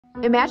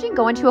Imagine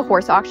going to a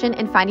horse auction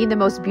and finding the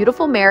most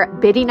beautiful mare,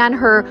 bidding on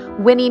her,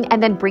 winning,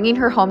 and then bringing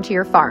her home to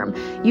your farm.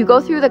 You go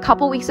through the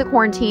couple weeks of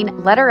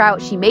quarantine, let her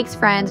out, she makes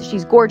friends,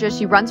 she's gorgeous,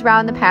 she runs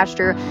around in the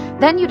pasture.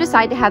 Then you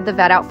decide to have the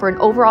vet out for an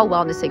overall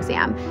wellness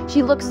exam.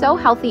 She looks so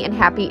healthy and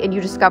happy, and you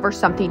discover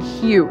something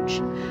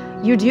huge.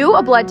 You do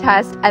a blood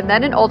test and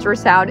then an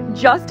ultrasound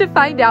just to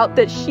find out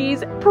that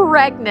she's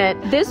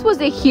pregnant. This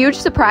was a huge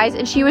surprise,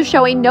 and she was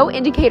showing no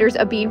indicators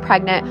of being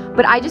pregnant,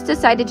 but I just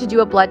decided to do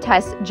a blood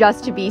test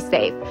just to be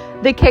safe.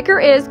 The kicker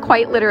is,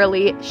 quite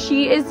literally,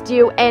 she is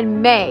due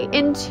in May,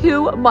 in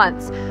 2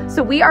 months.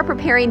 So we are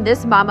preparing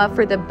this mama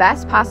for the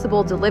best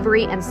possible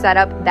delivery and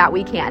setup that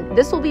we can.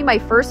 This will be my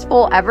first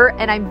foal ever,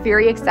 and I'm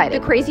very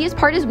excited. The craziest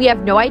part is we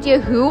have no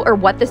idea who or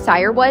what the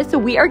sire was, so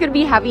we are going to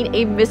be having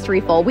a mystery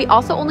foal. We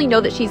also only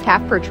know that she's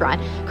half Percheron.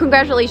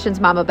 Congratulations,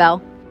 Mama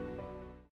Belle.